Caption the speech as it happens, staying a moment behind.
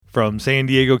From San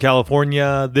Diego,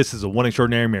 California, this is a One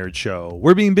Extraordinary Marriage show.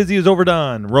 Where being busy is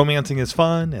overdone, romancing is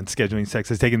fun, and scheduling sex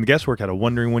is taking the guesswork out of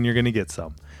wondering when you're going to get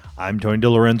some. I'm Tony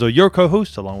DiLorenzo, your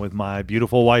co-host, along with my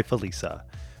beautiful wife, Elisa.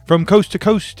 From coast to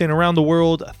coast and around the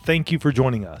world, thank you for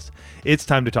joining us. It's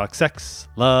time to talk sex,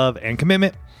 love, and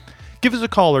commitment. Give us a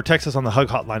call or text us on the Hug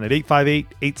Hotline at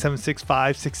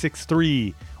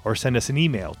 858-876-5663 or send us an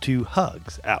email to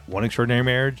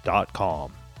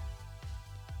hugs@oneextraordinarymarriage.com.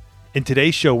 In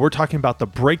today's show, we're talking about the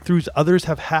breakthroughs others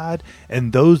have had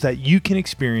and those that you can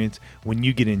experience when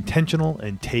you get intentional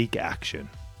and take action.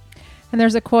 And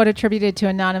there's a quote attributed to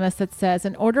Anonymous that says,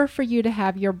 in order for you to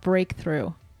have your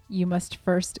breakthrough, you must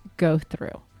first go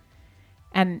through.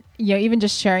 And, even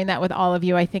just sharing that with all of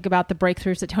you, I think about the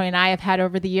breakthroughs that Tony and I have had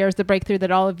over the years, the breakthrough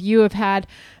that all of you have had,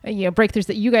 breakthroughs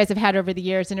that you guys have had over the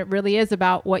years. And it really is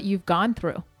about what you've gone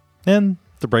through. And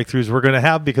the breakthroughs we're going to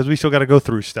have because we still got to go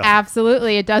through stuff.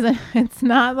 Absolutely. It's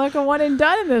not like a one and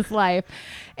done in this life.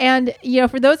 And,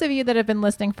 for those of you that have been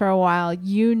listening for a while,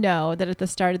 you know that at the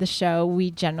start of the show, we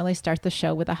generally start the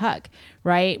show with a hug,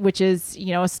 right? Which is,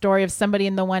 a story of somebody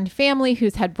in the one family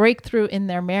who's had breakthrough in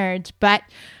their marriage. But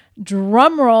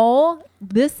drum roll,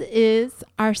 this is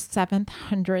our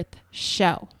 700th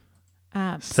show.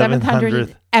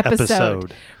 700th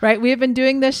episode, right? We have been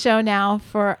doing this show now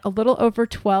for a little over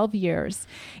 12 years.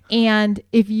 And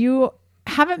if you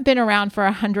haven't been around for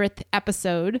 100th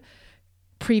episode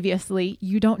previously,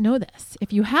 you don't know this.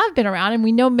 If you have been around, and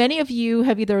we know many of you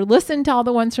have either listened to all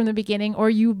the ones from the beginning or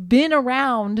you've been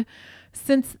around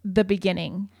since the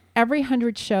beginning, every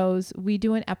 100 shows, we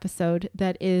do an episode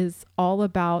that is all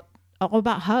about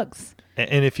hugs.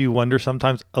 And if you wonder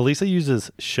sometimes, Elisa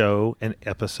uses show and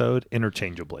episode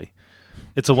interchangeably.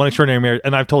 It's a One Extraordinary Marriage,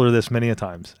 and I've told her this many a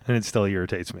times, and it still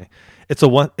irritates me. It's the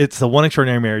One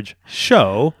Extraordinary Marriage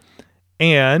show,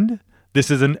 and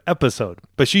this is an episode,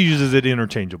 but she uses it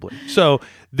interchangeably. So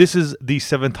this is the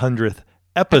 700th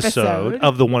episode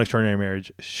of the One Extraordinary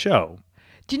Marriage show.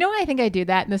 Do you know why I think I do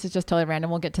that? And this is just totally random.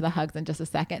 We'll get to the hugs in just a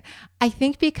second. I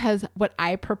think because what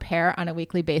I prepare on a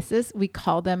weekly basis, we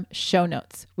call them show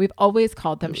notes. We've always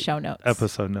called them show notes.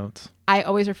 Episode notes. I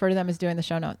always refer to them as doing the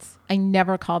show notes. I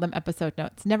never call them episode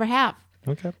notes. Never have.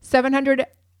 Okay. 700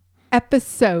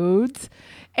 episodes.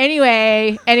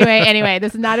 Anyway,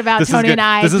 this is not about Tony and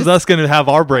I. This is us going to have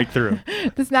our breakthrough.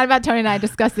 This is not about Tony and I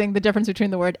discussing the difference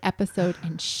between the word episode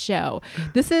and show.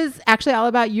 This is actually all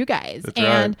about you guys. That's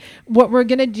and right. What we're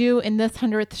going to do in this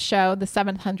 100th show, the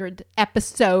 700th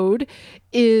episode,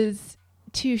 is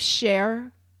to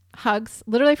share hugs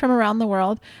literally from around the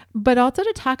world, but also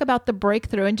to talk about the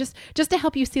breakthrough and just to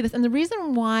help you see this. And the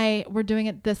reason why we're doing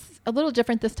it this a little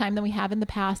different this time than we have in the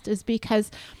past is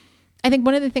because I think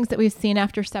one of the things that we've seen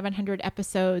after 700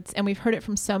 episodes, and we've heard it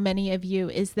from so many of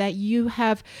you, is that you've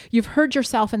heard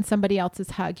yourself in somebody else's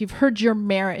hug. You've heard your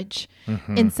marriage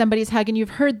in somebody's hug, and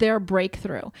you've heard their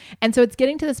breakthrough. And so it's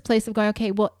getting to this place of going, okay,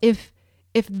 well, if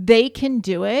they can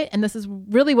do it, and this is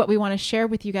really what we want to share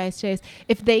with you guys today, is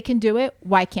if they can do it,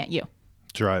 why can't you?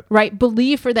 That's right. Right?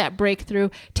 Believe for that breakthrough.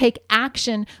 Take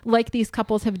action like these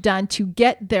couples have done to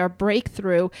get their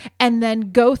breakthrough, and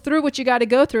then go through what you got to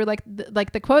go through, like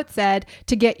the quote said,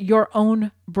 to get your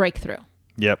own breakthrough.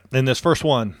 Yep. In this first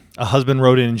one, a husband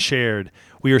wrote in and shared,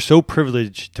 "We are so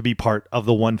privileged to be part of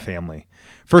the One family.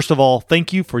 First of all,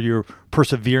 thank you for your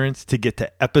perseverance to get to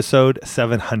episode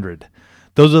 700.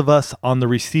 Those of us on the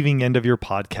receiving end of your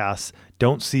podcasts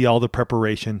don't see all the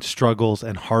preparation, struggles,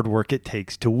 and hard work it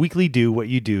takes to weekly do what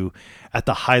you do at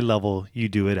the high level you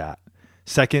do it at.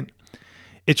 Second,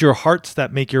 it's your hearts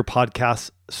that make your podcasts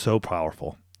so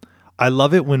powerful. I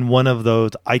love it when one of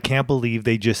those "I can't believe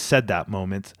they just said that"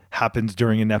 moments happens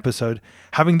during an episode.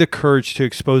 Having the courage to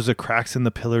expose the cracks in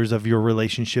the pillars of your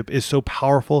relationship is so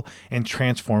powerful and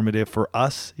transformative for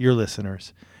us, your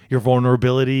listeners. Your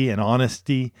vulnerability and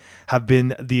honesty have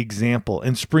been the example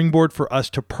and springboard for us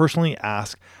to personally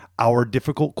ask our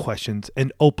difficult questions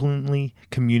and openly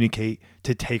communicate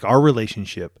to take our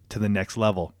relationship to the next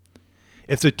level.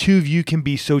 If the two of you can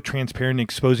be so transparent in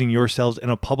exposing yourselves in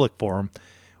a public forum,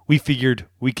 we figured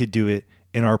we could do it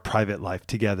in our private life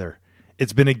together.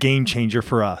 It's been a game changer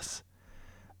for us.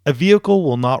 A vehicle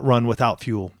will not run without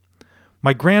fuel.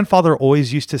 My grandfather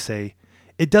always used to say,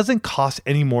 it doesn't cost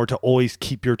any more to always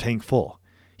keep your tank full.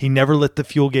 He never let the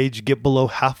fuel gauge get below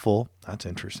half full. That's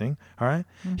interesting. All right.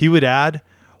 Mm-hmm. He would add,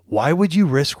 why would you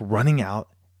risk running out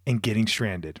and getting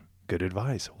stranded? Good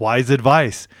advice. Wise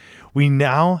advice. We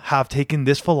now have taken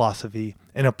this philosophy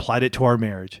and applied it to our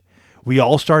marriage. We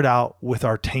all start out with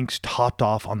our tanks topped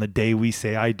off on the day we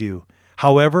say I do.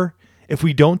 However, If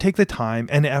we don't take the time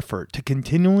and effort to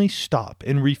continually stop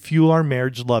and refuel our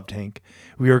marriage love tank,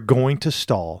 we are going to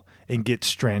stall and get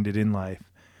stranded in life.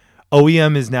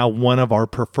 OEM is now one of our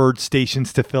preferred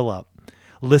stations to fill up.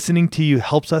 Listening to you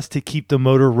helps us to keep the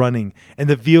motor running and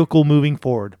the vehicle moving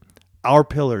forward. Our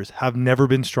pillars have never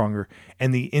been stronger,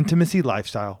 and the intimacy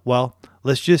lifestyle, well,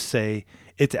 let's just say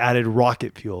it's added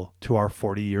rocket fuel to our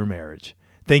 40-year marriage.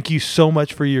 Thank you so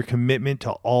much for your commitment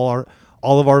to all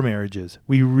of our marriages.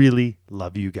 We really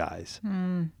love you guys.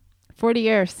 40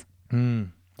 years.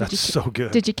 That's so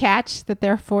good. Did you catch that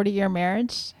their 40-year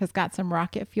marriage has got some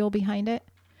rocket fuel behind it?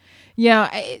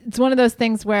 It's one of those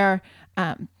things where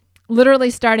literally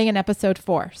starting in episode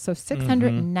 4, so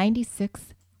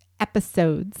 696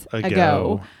 episodes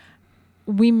ago,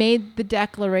 we made the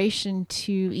declaration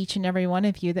to each and every one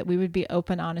of you that we would be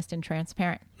open, honest, and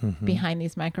transparent behind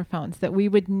these microphones, that we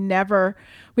would never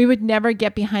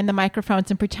get behind the microphones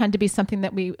and pretend to be something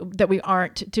that we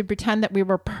aren't, to pretend that we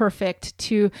were perfect,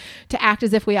 to act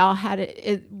as if we all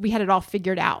had we had it all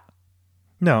figured out.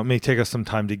 No, it may take us some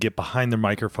time to get behind the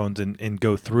microphones and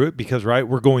go through it because, right,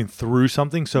 we're going through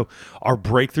something. So our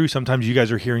breakthrough, sometimes you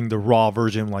guys are hearing the raw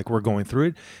version like we're going through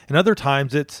it. And other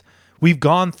times it's we've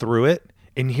gone through it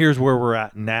and here's where we're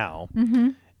at now.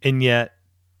 And yet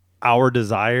our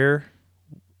desire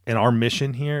and our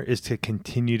mission here is to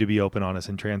continue to be open, honest,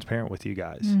 and transparent with you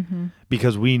guys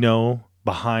because we know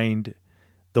behind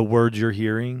the words you're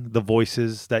hearing, the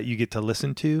voices that you get to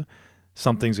listen to,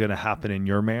 something's going to happen in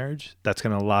your marriage that's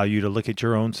going to allow you to look at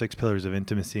your own 6 pillars of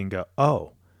intimacy and go,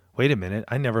 oh, wait a minute.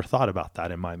 I never thought about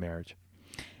that in my marriage.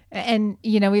 And,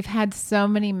 we've had so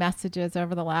many messages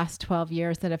over the last 12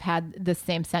 years that have had the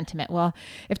same sentiment. Well,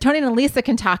 if Tony and Alisa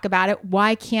can talk about it,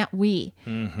 why can't we?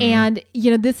 And,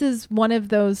 this is one of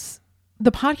those,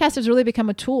 the podcast has really become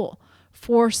a tool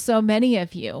for so many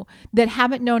of you that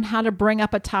haven't known how to bring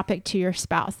up a topic to your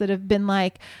spouse, that have been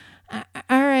like, all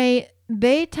right,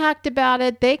 they talked about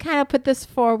it. They kind of put this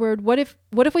forward. What if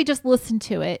we just listen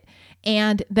to it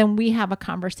and then we have a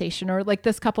conversation? Or like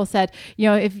this couple said,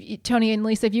 if Tony and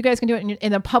Lisa, if you guys can do it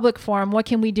in a public forum, what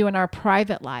can we do in our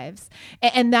private lives?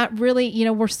 And that really,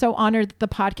 we're so honored that the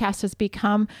podcast has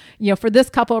become, for this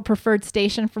couple, a preferred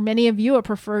station, for many of you, a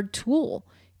preferred tool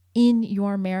in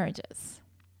your marriages.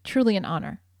 Truly an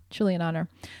honor. Truly an honor.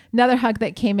 Another hug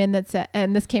that came in that said,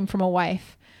 and this came from a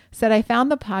wife, said, I found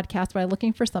the podcast by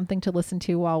looking for something to listen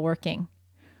to while working.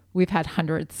 We've had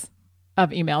hundreds of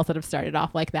emails that have started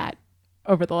off like that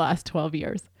over the last 12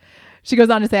 years. She goes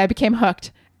on to say, I became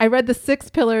hooked. I read the 6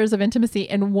 pillars of intimacy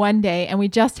in one day, and we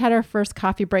just had our first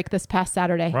coffee break this past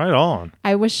Saturday. Right on.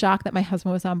 I was shocked that my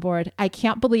husband was on board. I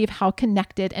can't believe how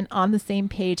connected and on the same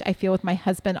page I feel with my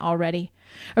husband already.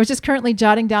 I was just currently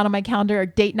jotting down on my calendar our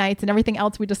date nights and everything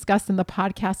else we discussed in the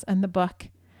podcast and the book.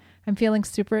 I'm feeling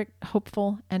super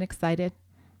hopeful and excited.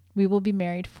 We will be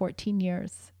married 14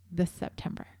 years this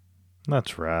September.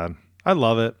 That's rad. I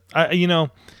love it.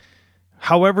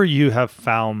 However you have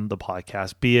found the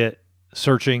podcast, be it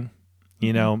searching,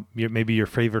 maybe your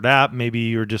favorite app, maybe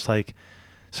you're just like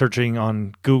searching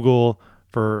on Google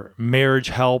for marriage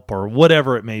help or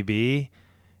whatever it may be.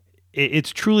 It's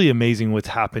truly amazing what's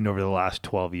happened over the last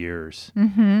 12 years.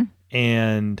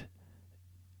 And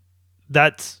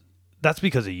that's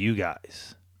because of you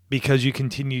guys, because you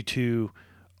continue to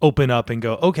open up and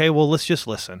go, okay, well, let's just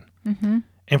listen.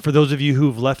 And for those of you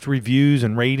who've left reviews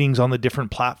and ratings on the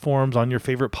different platforms on your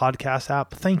favorite podcast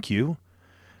app, thank you.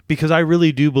 Because I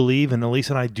really do believe, and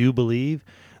Alisa and I do believe,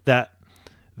 that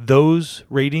those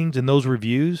ratings and those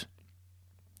reviews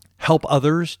help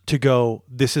others to go,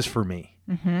 this is for me.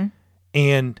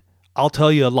 And I'll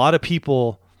tell you, a lot of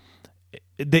people,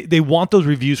 they want those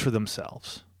reviews for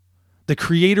themselves. The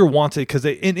creator wants it because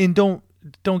and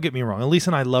don't get me wrong. Alisa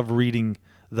and I love reading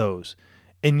those.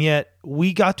 And yet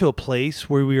we got to a place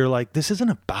where we were like, this isn't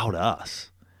about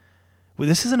us.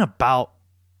 This isn't about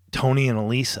Tony and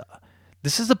Alisa.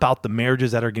 This is about the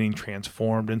marriages that are getting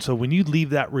transformed. And so when you leave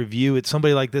that review, it's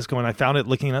somebody like this going, I found it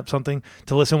looking up something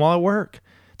to listen while at work.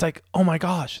 It's like, oh my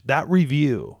gosh, that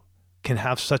review can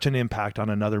have such an impact on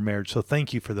another marriage. So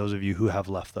thank you for those of you who have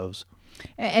left those.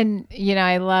 And,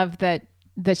 I love that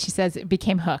she says it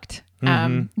became hooked.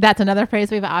 That's another phrase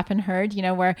we've often heard,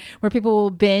 where people will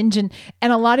binge and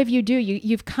a lot of you do,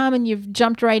 you've come and you've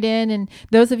jumped right in. And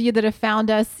those of you that have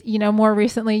found us, more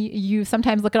recently, you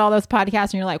sometimes look at all those podcasts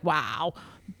and you're like, wow,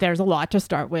 there's a lot to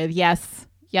start with. Yes,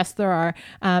 there are.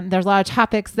 There's a lot of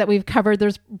topics that we've covered.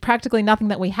 There's practically nothing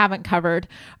that we haven't covered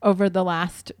over the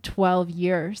last 12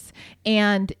 years.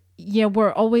 And,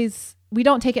 we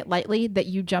don't take it lightly that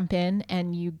you jump in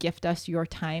and you gift us your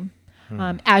time.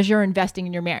 as you're investing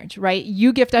in your marriage, right?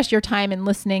 You gift us your time and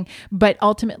listening, but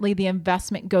ultimately the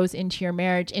investment goes into your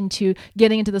marriage, into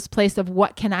getting into this place of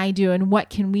what can I do and what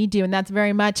can we do? And that's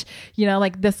very much,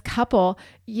 like this couple,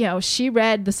 she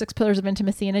read The 6 Pillars of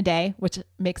Intimacy in a day, which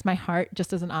makes my heart,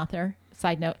 just as an author,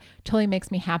 side note, totally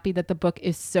makes me happy that the book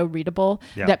is so readable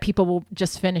that people will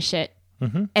just finish it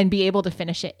and be able to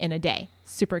finish it in a day.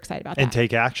 Super excited about that. And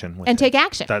take action. Take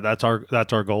action. That's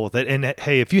our goal with it. And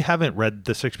hey, if you haven't read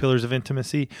The 6 Pillars of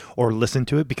Intimacy or listened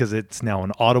to it, because it's now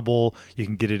an Audible, you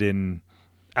can get it in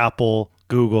Apple,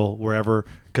 Google, wherever,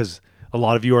 because a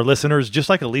lot of you are listeners, just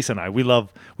like Elisa and I. We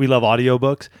love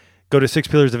audiobooks. Go to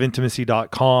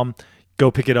 6pillarsofintimacy.com.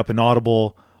 Go pick it up in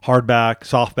Audible, hardback,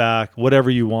 softback, whatever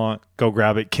you want. Go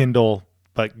grab it, Kindle.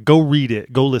 But go read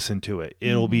it. Go listen to it.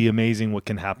 It'll be amazing what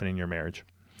can happen in your marriage.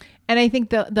 And I think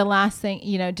the last thing,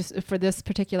 just for this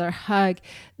particular hug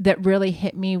that really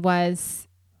hit me was,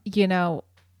 the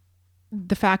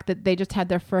fact that they just had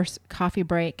their first coffee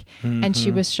break and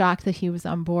she was shocked that he was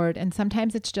on board. And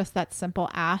sometimes it's just that simple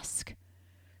ask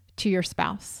to your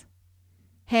spouse.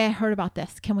 Hey, I heard about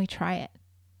this. Can we try it?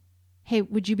 Hey,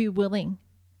 would you be willing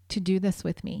to do this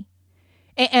with me?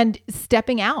 And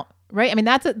stepping out. Right? I mean,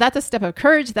 that's a step of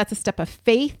courage. That's a step of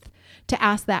faith to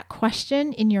ask that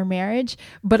question in your marriage.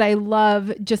 But I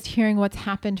love just hearing what's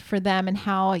happened for them and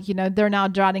how, they're now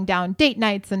jotting down date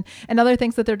nights and other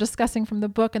things that they're discussing from the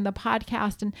book and the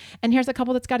podcast. And here's a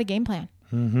couple that's got a game plan.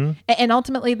 And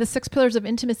ultimately, the 6 Pillars of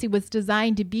Intimacy was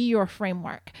designed to be your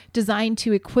framework, designed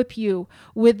to equip you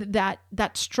with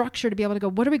that structure to be able to go,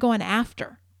 what are we going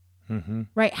after?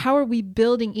 Right? How are we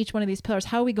building each one of these pillars?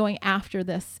 How are we going after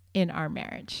this in our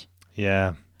marriage?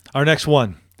 Yeah. Our next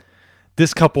one.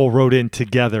 This couple wrote in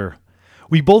together.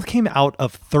 We both came out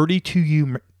of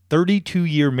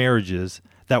 32-year marriages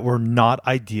that were not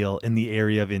ideal in the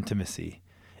area of intimacy.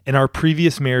 In our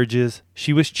previous marriages,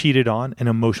 she was cheated on and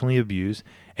emotionally abused,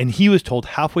 and he was told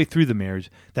halfway through the marriage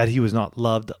that he was not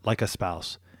loved like a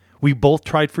spouse. We both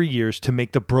tried for years to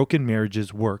make the broken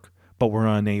marriages work, but were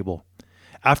unable.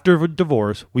 After a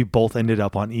divorce, we both ended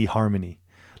up on eHarmony.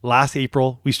 Last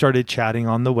April, we started chatting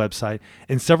on the website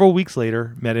and several weeks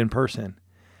later met in person.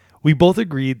 We both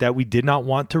agreed that we did not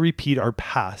want to repeat our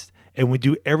past and would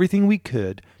do everything we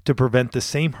could to prevent the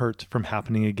same hurts from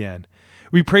happening again.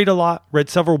 We prayed a lot, read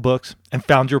several books, and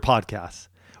found your podcasts.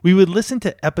 We would listen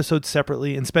to episodes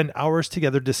separately and spend hours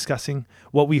together discussing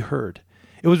what we heard.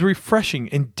 It was refreshing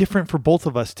and different for both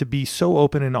of us to be so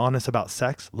open and honest about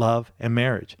sex, love, and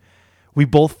marriage. We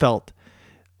both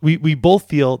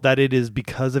feel that it is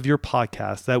because of your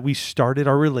podcast that we started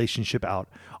our relationship out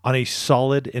on a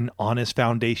solid and honest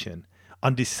foundation.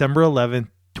 On December 11th,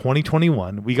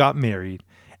 2021, we got married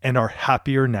and are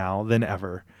happier now than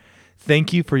ever.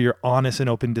 Thank you for your honest and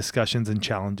open discussions and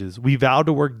challenges. We vow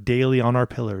to work daily on our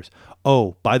pillars.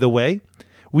 Oh, by the way,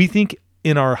 we think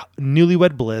in our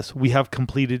newlywed bliss, we have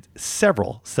completed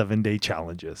several 7-day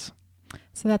challenges.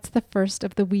 So that's the first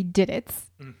of the we did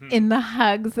it's in the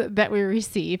hugs that we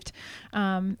received.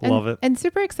 Love it. And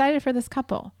super excited for this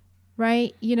couple,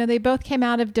 right? They both came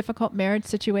out of difficult marriage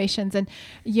situations, and,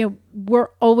 we're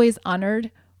always honored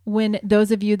when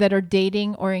those of you that are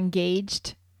dating or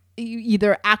engaged, you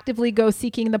either actively go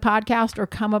seeking the podcast or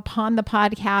come upon the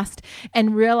podcast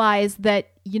and realize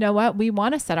that, we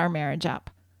want to set our marriage up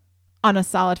on a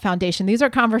solid foundation. These are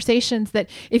conversations that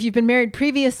if you've been married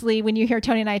previously, when you hear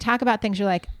Tony and I talk about things, you're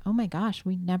like, oh my gosh,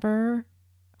 we never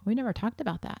talked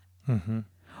about that.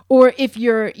 Or if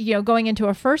you're, going into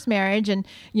a first marriage and,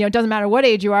 it doesn't matter what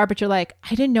age you are, but you're like, I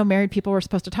didn't know married people were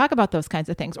supposed to talk about those kinds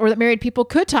of things, or that married people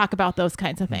could talk about those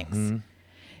kinds of things,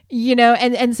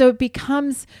 and so it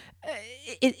becomes,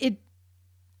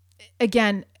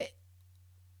 again,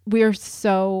 we're just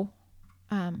so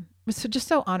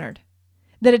honored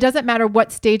that it doesn't matter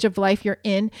what stage of life you're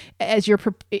in as you're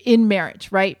in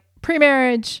marriage, right?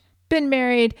 Pre-marriage, been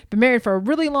married for a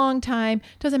really long time.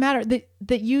 Doesn't matter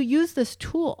that you use this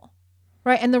tool,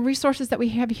 right? And the resources that we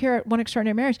have here at One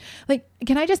Extraordinary Marriage. Like,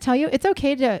 can I just tell you, it's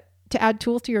okay to add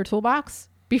tools to your toolbox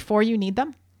before you need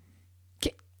them.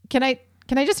 Can I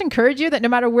just encourage you that no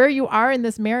matter where you are in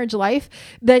this marriage life,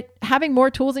 that having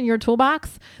more tools in your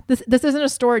toolbox, this isn't a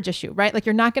storage issue, right? Like,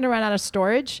 you're not going to run out of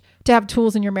storage to have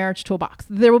tools in your marriage toolbox.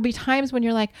 There will be times when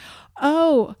you're like,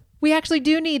 oh, we actually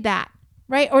do need that,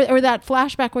 right? Or that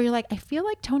flashback where you're like, I feel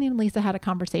like Tony and Lisa had a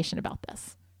conversation about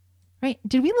this, right?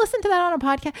 Did we listen to that on a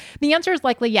podcast? The answer is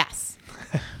likely yes.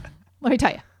 Let me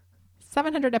tell you.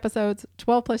 700 episodes,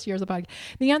 12 plus years of podcast.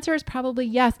 The answer is probably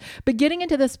yes. But getting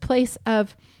into this place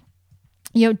of,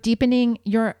 deepening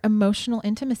your emotional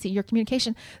intimacy, your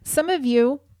communication. Some of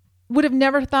you would have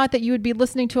never thought that you would be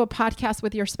listening to a podcast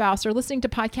with your spouse or listening to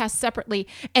podcasts separately.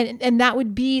 And that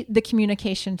would be the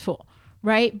communication tool,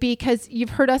 right? Because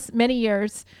you've heard us many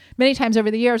times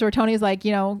over the years where Tony's like,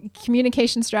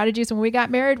 communication strategies when we got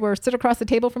married were sit across the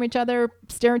table from each other,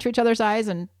 stare into each other's eyes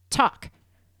and talk.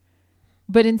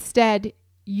 But instead,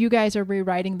 you guys are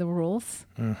rewriting the rules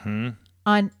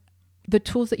on the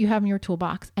tools that you have in your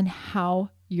toolbox and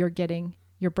how you're getting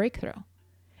your breakthrough.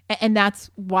 And that's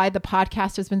why the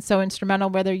podcast has been so instrumental,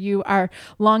 whether you are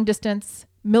long distance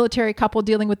military couple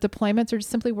dealing with deployments or just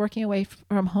simply working away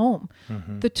from home.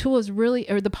 The tool is really,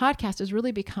 or the podcast has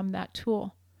really become that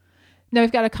tool. Now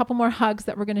we've got a couple more hugs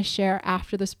that we're going to share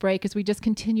after this break as we just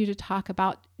continue to talk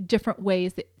about different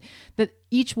ways that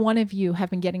each one of you have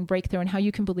been getting breakthrough and how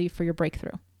you can believe for your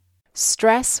breakthrough.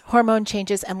 Stress, hormone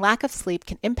changes, and lack of sleep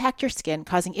can impact your skin,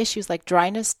 causing issues like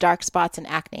dryness, dark spots, and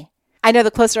acne. I know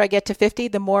the closer I get to 50,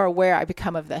 the more aware I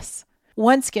become of this.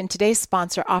 OneSkin, today's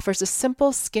sponsor, offers a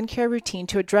simple skincare routine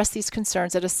to address these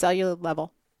concerns at a cellular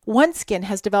level. OneSkin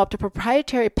has developed a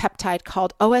proprietary peptide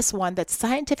called OS1 that's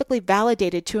scientifically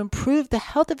validated to improve the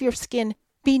health of your skin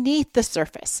beneath the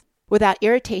surface without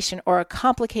irritation or a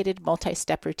complicated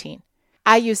multi-step routine.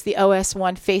 I use the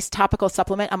OS1 face topical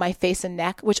supplement on my face and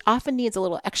neck, which often needs a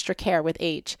little extra care with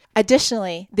age.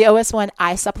 Additionally, the OS1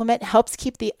 eye supplement helps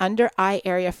keep the under eye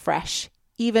area fresh,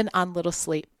 even on little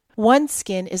sleep.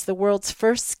 OneSkin is the world's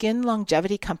first skin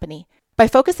longevity company. By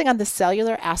focusing on the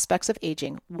cellular aspects of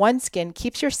aging, OneSkin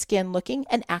keeps your skin looking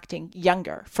and acting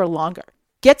younger for longer.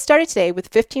 Get started today with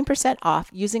 15%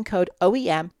 off using code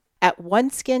OEM at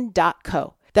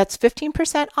oneskin.co. That's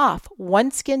 15% off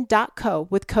oneskin.co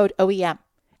with code OEM.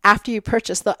 After you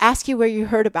purchase, they'll ask you where you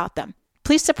heard about them.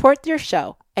 Please support your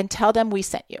show and tell them we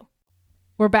sent you.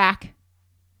 We're back,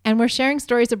 and we're sharing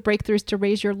stories of breakthroughs to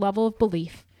raise your level of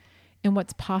belief in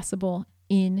what's possible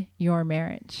in your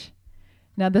marriage.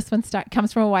 Now, this one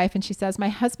comes from a wife, and she says, my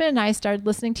husband and I started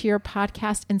listening to your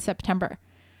podcast in September.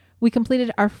 We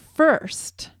completed our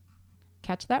first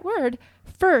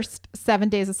 7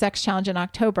 days of sex challenge in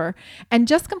October, and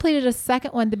just completed a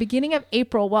second one the beginning of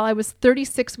April while I was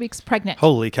 36 weeks pregnant.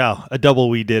 Holy cow. A double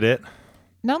we did it.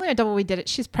 Not only a double we did it,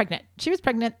 she's pregnant. She was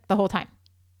pregnant the whole time.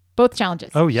 Both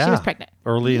challenges. Oh, yeah. She was pregnant.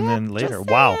 Early and then later.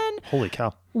 Wow. Holy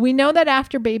cow. We know that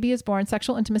after baby is born,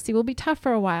 sexual intimacy will be tough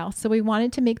for a while, so we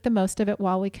wanted to make the most of it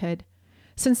while we could.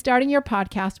 Since starting your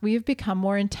podcast, we have become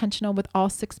more intentional with all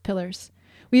 6 pillars.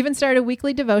 We even started a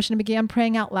weekly devotion and began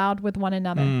praying out loud with one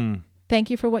another. Thank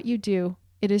you for what you do.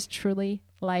 It is truly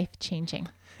life-changing.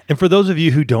 And for those of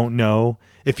you who don't know,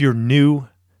 if you're new,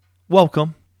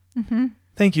 welcome.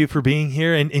 Thank you for being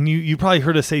here. And you probably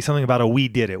heard us say something about a we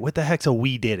did it. What the heck's a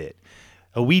we did it?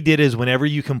 A we did is whenever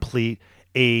you complete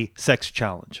a sex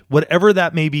challenge, whatever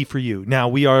that may be for you. Now,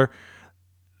 we are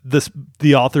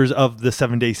the authors of the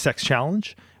 7-Day Sex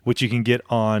Challenge, which you can get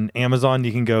on Amazon.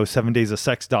 You can go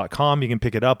 7daysofsex.com. You can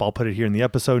pick it up. I'll put it here in the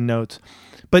episode notes.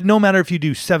 But no matter if you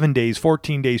do 7 days,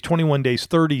 14 days, 21 days,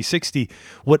 30, 60,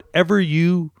 whatever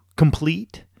you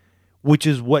complete, which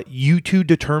is what you two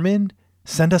determined,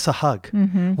 send us a hug.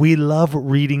 We love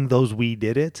reading those we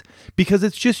did it because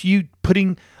it's just you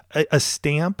putting a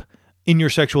stamp in your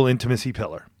sexual intimacy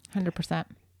pillar. 100%.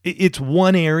 It's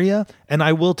one area. And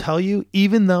I will tell you,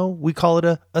 even though we call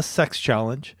it a sex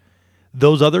challenge,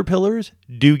 those other pillars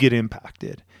do get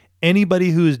impacted.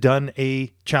 Anybody who has done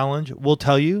a challenge will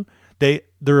tell you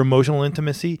their emotional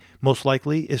intimacy most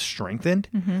likely is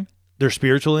strengthened. Their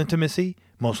spiritual intimacy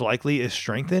most likely is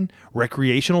strengthened.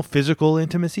 Recreational, physical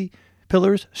intimacy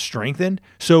pillars strengthened.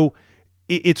 So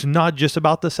it's not just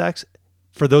about the sex.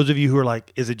 For those of you who are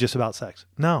like, is it just about sex?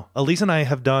 No. Elise and I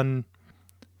have done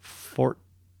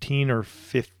 14 or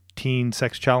 15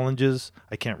 sex challenges.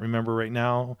 I can't remember right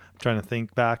now. I'm trying to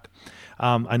think back.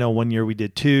 I know one year we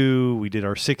did 2. We did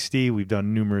our 60. We've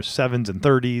done numerous 7s and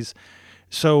 30s.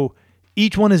 So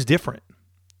each one is different.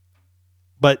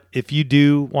 But if you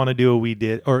do want to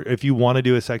do or if you want to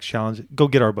do a sex challenge, go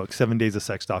get our book,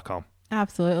 7daysofsex.com.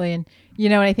 Absolutely. And,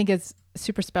 what I think is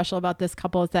super special about this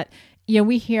couple is that,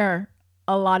 we hear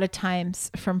a lot of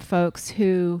times from folks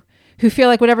who feel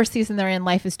like whatever season they're in,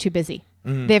 life is too busy.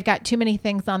 They've got too many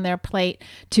things on their plate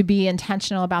to be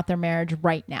intentional about their marriage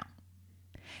right now.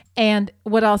 And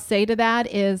what I'll say to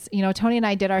that is, Tony and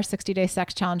I did our 60-day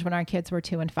sex challenge when our kids were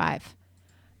 2 and 5.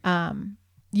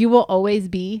 You will always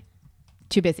be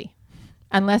too busy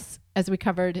unless, as we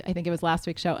covered, I think it was last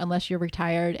week's show, unless you're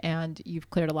retired and you've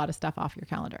cleared a lot of stuff off your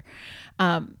calendar.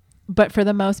 But for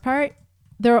the most part,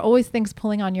 there are always things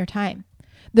pulling on your time.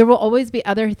 There will always be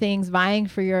other things vying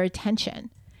for your attention.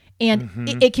 And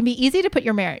it can be easy to put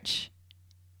your marriage,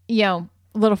 a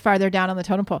little farther down on the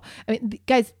totem pole. I mean,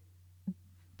 guys,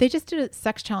 They just did a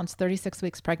sex challenge 36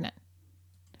 weeks pregnant.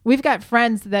 We've got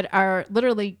friends that are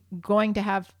literally going to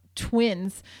have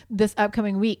twins this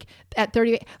upcoming week at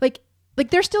 38. Like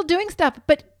they're still doing stuff,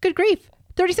 but good grief,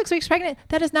 36 weeks pregnant,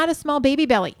 that is not a small baby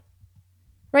belly,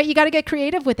 right? You got to get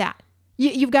creative with that.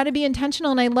 You've got to be intentional.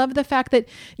 And I love the fact that,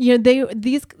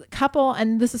 these couple,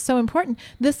 and this is so important,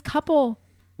 this couple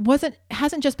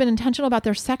hasn't just been intentional about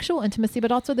their sexual intimacy,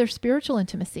 but also their spiritual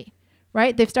intimacy,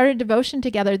 right? They've started devotion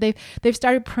together. They've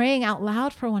started praying out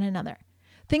loud for one another.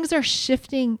 Things are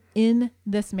shifting in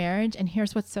this marriage. And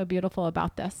here's what's so beautiful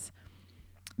about this.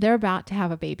 They're about to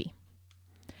have a baby.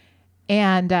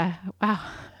 And wow,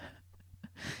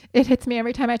 it hits me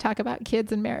every time I talk about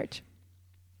kids and marriage,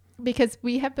 because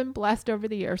we have been blessed over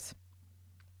the years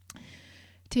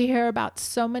to hear about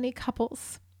so many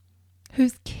couples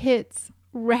whose kids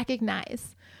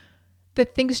recognize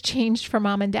that things changed for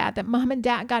mom and dad, that mom and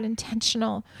dad got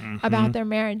intentional about their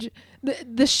marriage.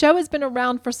 The show has been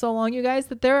around for so long, you guys,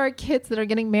 that there are kids that are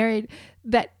getting married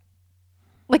that,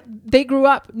 like, they grew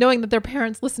up knowing that their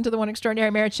parents listened to the One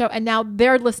Extraordinary Marriage show, and now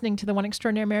they're listening to the One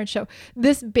Extraordinary Marriage show.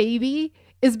 This baby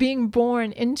is being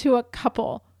born into a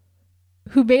couple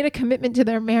who made a commitment to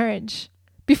their marriage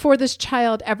before this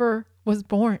child ever was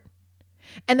born.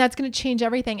 And that's going to change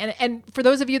everything. And for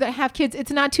those of you that have kids,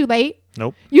 it's not too late.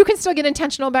 Nope. You can still get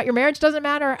intentional about your marriage. Doesn't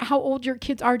matter how old your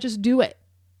kids are, just do it.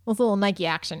 There's a little Nike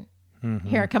action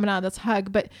here coming out of this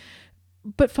hug, but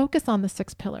focus on the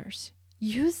 6 pillars.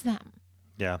 Use them.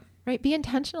 Yeah. Right? Be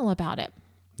intentional about it.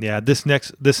 Yeah. This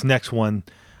next one,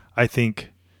 I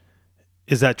think,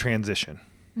 is that transition,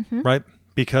 right?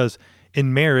 Because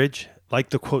in marriage, like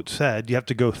the quote said, you have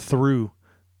to go through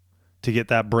to get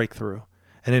that breakthrough.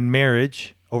 And in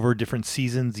marriage, over different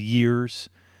seasons, years,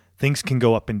 things can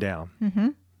go up and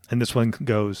down. And this one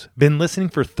goes, been listening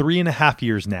for 3.5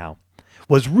 years now.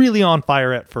 Was really on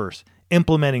fire at first,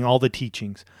 implementing all the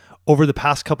teachings. Over the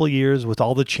past couple of years, with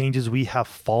all the changes, we have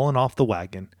fallen off the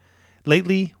wagon.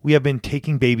 Lately, we have been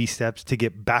taking baby steps to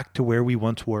get back to where we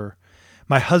once were.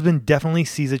 My husband definitely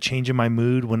sees a change in my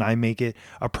mood when I make it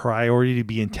a priority to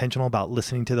be intentional about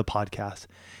listening to the podcast.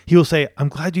 He will say, I'm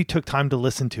glad you took time to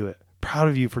listen to it. Proud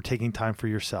of you for taking time for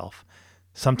yourself.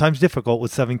 Sometimes difficult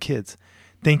with 7 kids.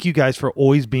 Thank you guys for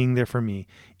always being there for me.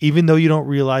 Even though you don't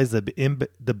realize the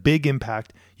big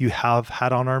impact you have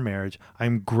had on our marriage,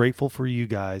 I'm grateful for you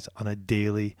guys on a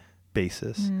daily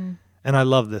basis. And I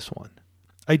love this one.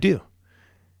 I do.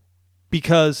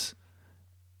 Because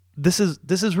this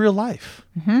is real life.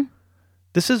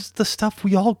 This is the stuff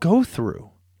we all go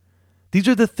through. These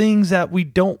are the things that we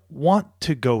don't want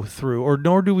to go through, or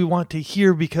nor do we want to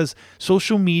hear, because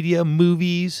social media,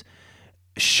 movies,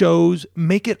 shows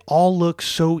make it all look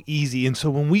so easy. And so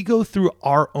when we go through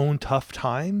our own tough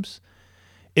times,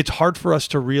 it's hard for us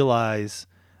to realize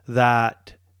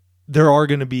that there are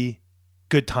going to be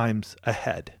good times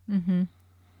ahead. And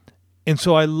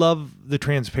so I love the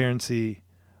transparency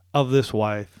of this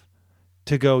wife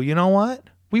to go, you know what?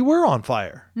 We were on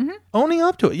fire. Owning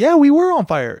up to it. Yeah, we were on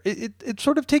fire. It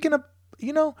sort of taken a,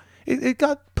 it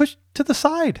got pushed to the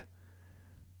side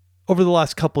over the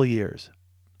last couple of years.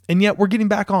 And yet we're getting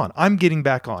back on. I'm getting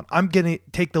back on. I'm going to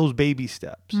take those baby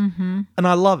steps. And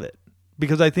I love it,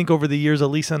 because I think over the years,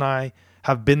 Elisa and I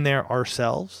have been there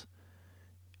ourselves.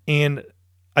 And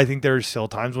I think there's still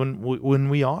times when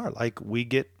we are like, we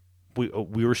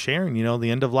were sharing,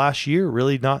 the end of last year,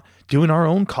 really not doing our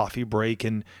own coffee break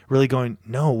and really going,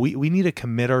 no, we need to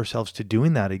commit ourselves to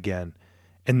doing that again.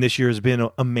 And this year has been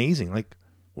amazing. Like,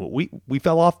 we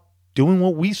fell off doing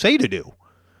what we say to do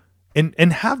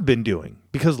and have been doing,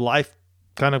 because life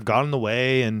kind of got in the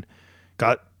way and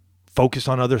got focused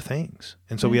on other things.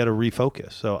 And so we had to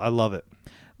refocus. So I love it.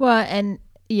 Well, and,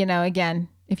 again,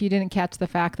 if you didn't catch the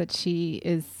fact that she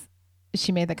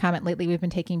made the comment, lately we've been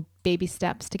taking baby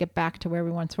steps to get back to where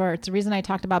we once were. It's the reason I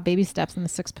talked about baby steps in the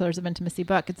 6 Pillars of Intimacy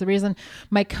book. It's the reason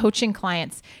my coaching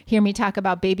clients hear me talk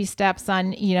about baby steps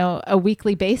on, a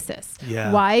weekly basis.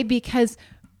 Yeah. Why? Because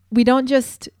we don't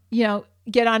just,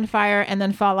 get on fire and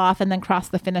then fall off and then cross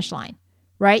the finish line,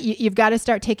 right? You've got to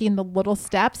start taking the little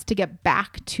steps to get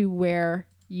back to where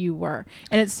you were.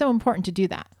 And it's so important to do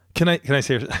that. Can I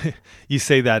say, you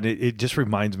say that, it just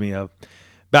reminds me of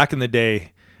back in the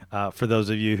day, for those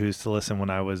of you who used to listen, when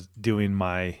I was doing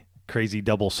my crazy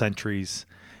double centuries,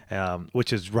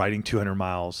 which is riding 200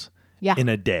 miles in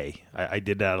a day. I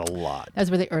did that a lot. Those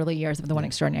were the early years of the One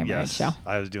Extraordinary Marriage show.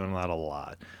 I was doing that a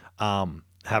lot.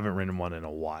 Haven't ridden one in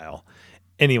a while.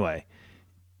 Anyway,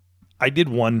 I did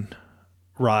one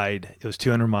ride. It was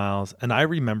 200 miles. And I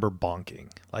remember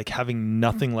bonking, like having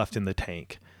nothing left in the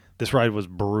tank. This ride was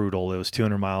brutal. It was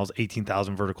 200 miles,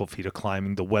 18,000 vertical feet of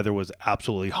climbing. The weather was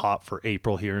absolutely hot for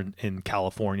April here in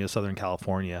California, Southern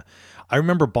California. I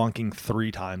remember bonking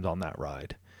 3 times on that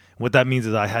ride. What that means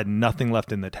is I had nothing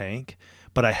left in the tank,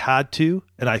 but I had to,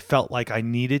 and I felt like I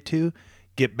needed to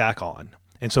get back on.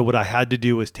 And so what I had to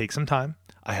do was take some time.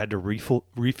 I had to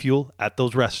refuel at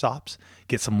those rest stops,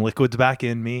 get some liquids back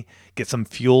in me, get some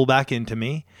fuel back into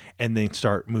me, and then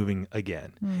start moving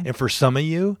again. And for some of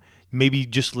you, maybe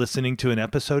just listening to an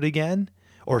episode again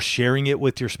or sharing it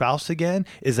with your spouse again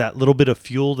is that little bit of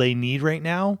fuel they need right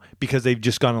now because they've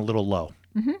just gone a little low.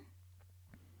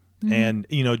 And,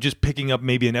 just picking up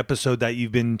maybe an episode that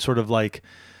you've been sort of like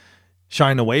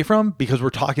shying away from because we're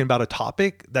talking about a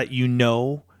topic that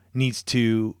needs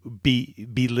to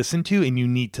be listened to, and you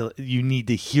need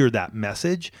to hear that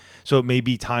message. So it may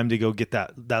be time to go get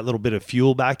that little bit of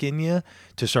fuel back in you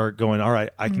to start going, all right,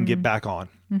 I can get back on.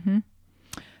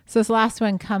 So this last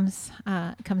one comes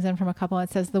in from a couple. It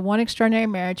says, the One Extraordinary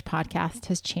Marriage podcast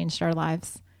has changed our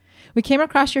lives. We came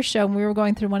across your show when we were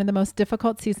going through one of the most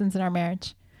difficult seasons in our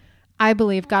marriage. I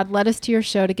believe God led us to your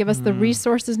show to give us the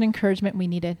resources and encouragement we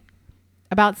needed.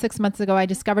 About 6 months ago, I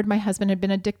discovered my husband had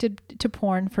been addicted to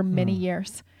porn for many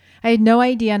years. I had no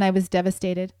idea, and I was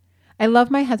devastated. I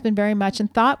loved my husband very much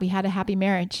and thought we had a happy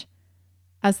marriage.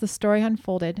 As the story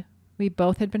unfolded, we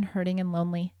both had been hurting and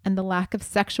lonely, and the lack of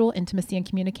sexual intimacy and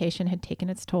communication had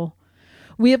taken its toll.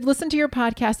 We have listened to your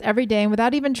podcast every day, and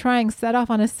without even trying, set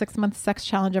off on a 6-month sex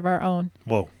challenge of our own.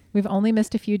 Whoa. We've only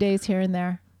missed a few days here and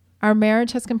there. Our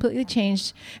marriage has completely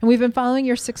changed, and we've been following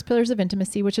your 6 pillars of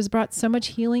intimacy, which has brought so much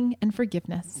healing and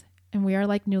forgiveness. And we are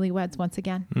like newlyweds once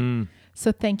again.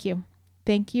 So thank you.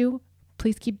 Thank you.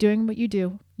 Please keep doing what you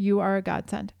do. You are a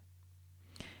godsend.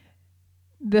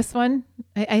 This one,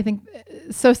 I think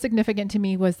so significant to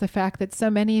me was the fact that so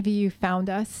many of you found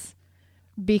us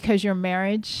because your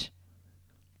marriage,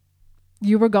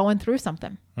 you were going through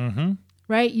something.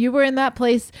 Right? You were in that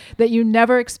place that you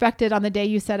never expected on the day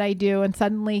you said, I do. And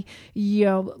suddenly,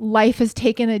 life has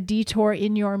taken a detour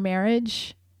in your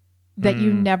marriage that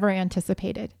you never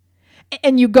anticipated.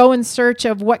 And you go in search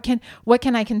of what can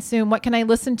I consume? What can I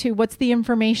listen to? What's the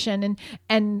information?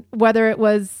 And whether it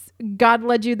was God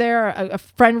led you there, a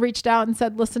friend reached out and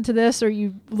said, listen to this, or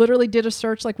you literally did a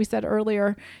search, like we said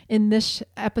earlier in this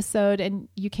episode, and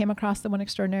you came across the One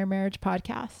Extraordinary Marriage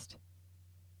podcast.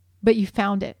 But you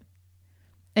found it.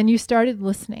 And you started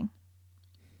listening.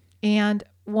 And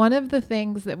one of the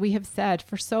things that we have said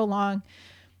for so long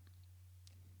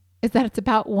is that it's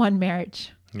about one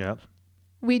marriage. Yeah.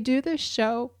 We do this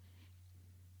show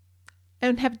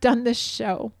and have done this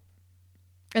show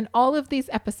and all of these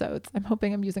episodes. I'm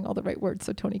hoping I'm using all the right words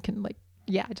so Tony can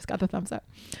I just got the thumbs up.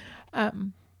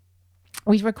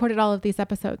 We've recorded all of these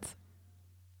episodes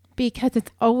because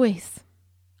it's always,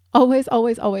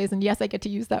 and yes, I get to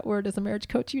use that word as a marriage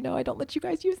coach. I don't let you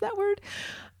guys use that word.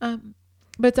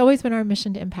 But it's always been our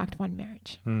mission to impact one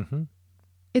marriage.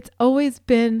 It's always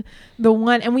been the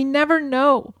one, and we never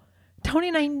know. Tony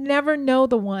and I never know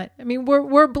the one. I mean,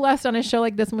 we're blessed on a show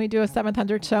like this when we do a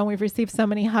 700 show and we've received so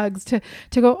many hugs to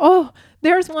go, oh,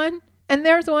 there's one, and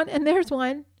there's one, and there's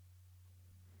one.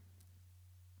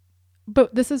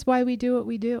 But this is why we do what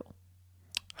we do.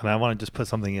 And I want to just put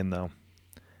something in, though.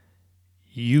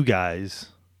 You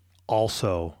guys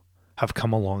also have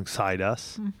come alongside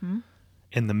us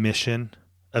in the mission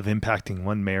of impacting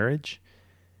one marriage.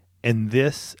 And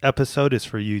this episode is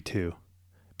for you too,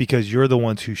 because you're the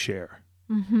ones who share.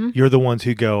 You're the ones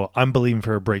who go, I'm believing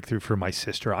for a breakthrough for my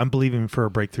sister. I'm believing for a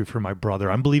breakthrough for my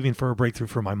brother. I'm believing for a breakthrough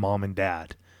for my mom and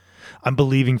dad. I'm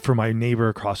believing for my neighbor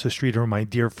across the street or my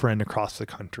dear friend across the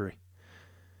country.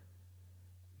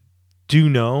 Do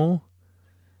know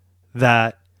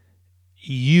that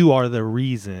you are the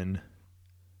reason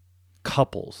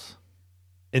couples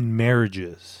and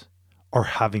marriages are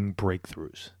having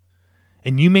breakthroughs.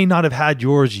 And you may not have had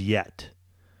yours yet.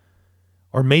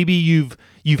 Or maybe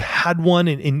you've had one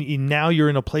and now you're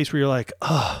in a place where you're like,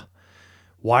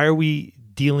 why are we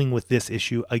dealing with this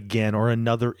issue again or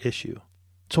another issue?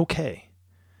 It's okay.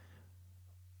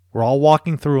 We're all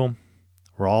walking through them.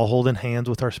 We're all holding hands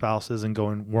with our spouses and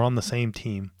going, we're on the same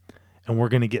team and we're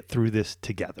going to get through this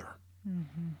together.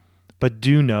 But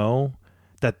do know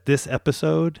that this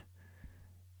episode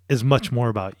is much more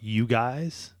about you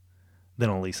guys than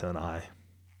Elisa and I.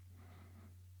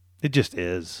 It just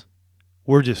is.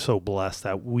 We're just so blessed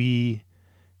that we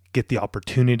get the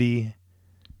opportunity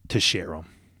to share them.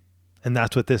 And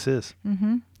that's what this is.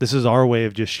 This is our way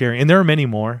of just sharing. And there are many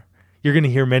more. You're going to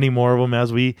hear many more of them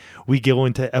as we go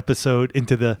into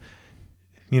the,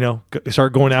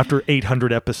 start going after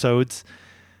 800 episodes.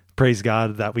 praise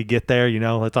God that we get there.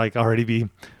 Let's like already be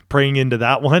praying into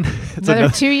that one. It's another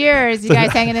 2 years. You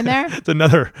guys hanging in there? It's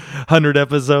another 100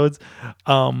 episodes.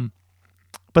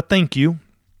 But thank you.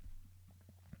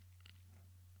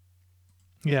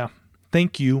 Yeah.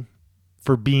 Thank you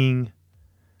for being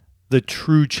the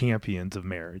true champions of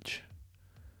marriage,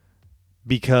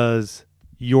 because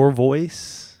your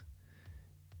voice,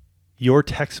 your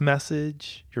text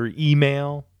message, your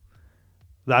email,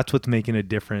 that's what's making a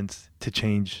difference to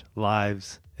change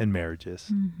lives and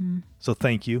marriages. Mm-hmm. So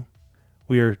thank you.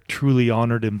 We are truly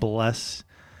honored and blessed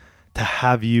to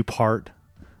have you part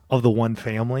of the One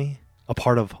Family, a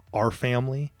part of our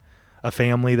family, a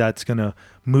family that's going to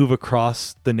move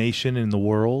across the nation and the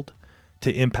world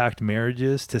to impact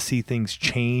marriages, to see things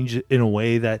change in a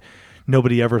way that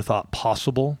nobody ever thought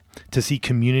possible, to see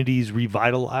communities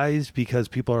revitalized because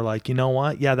people are like, you know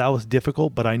what? Yeah, that was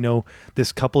difficult, but I know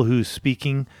this couple who's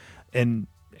speaking and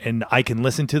I can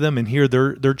listen to them and hear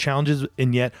their challenges,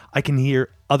 and yet I can hear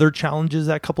other challenges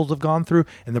that couples have gone through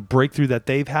and the breakthrough that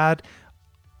they've had.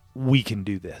 We can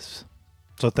do this.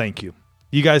 So thank you.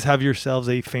 You guys have yourselves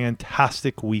a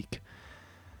fantastic week.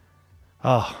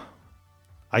 Oh,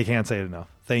 I can't say it enough.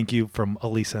 Thank you from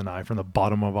Elisa and I, from the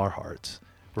bottom of our hearts.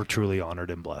 We're truly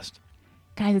honored and blessed.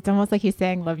 Guys, it's almost like he's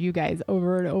saying love you guys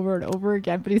over and over and over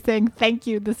again, but he's saying thank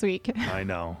you this week. I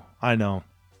know.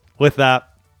 With that,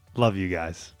 love you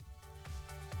guys.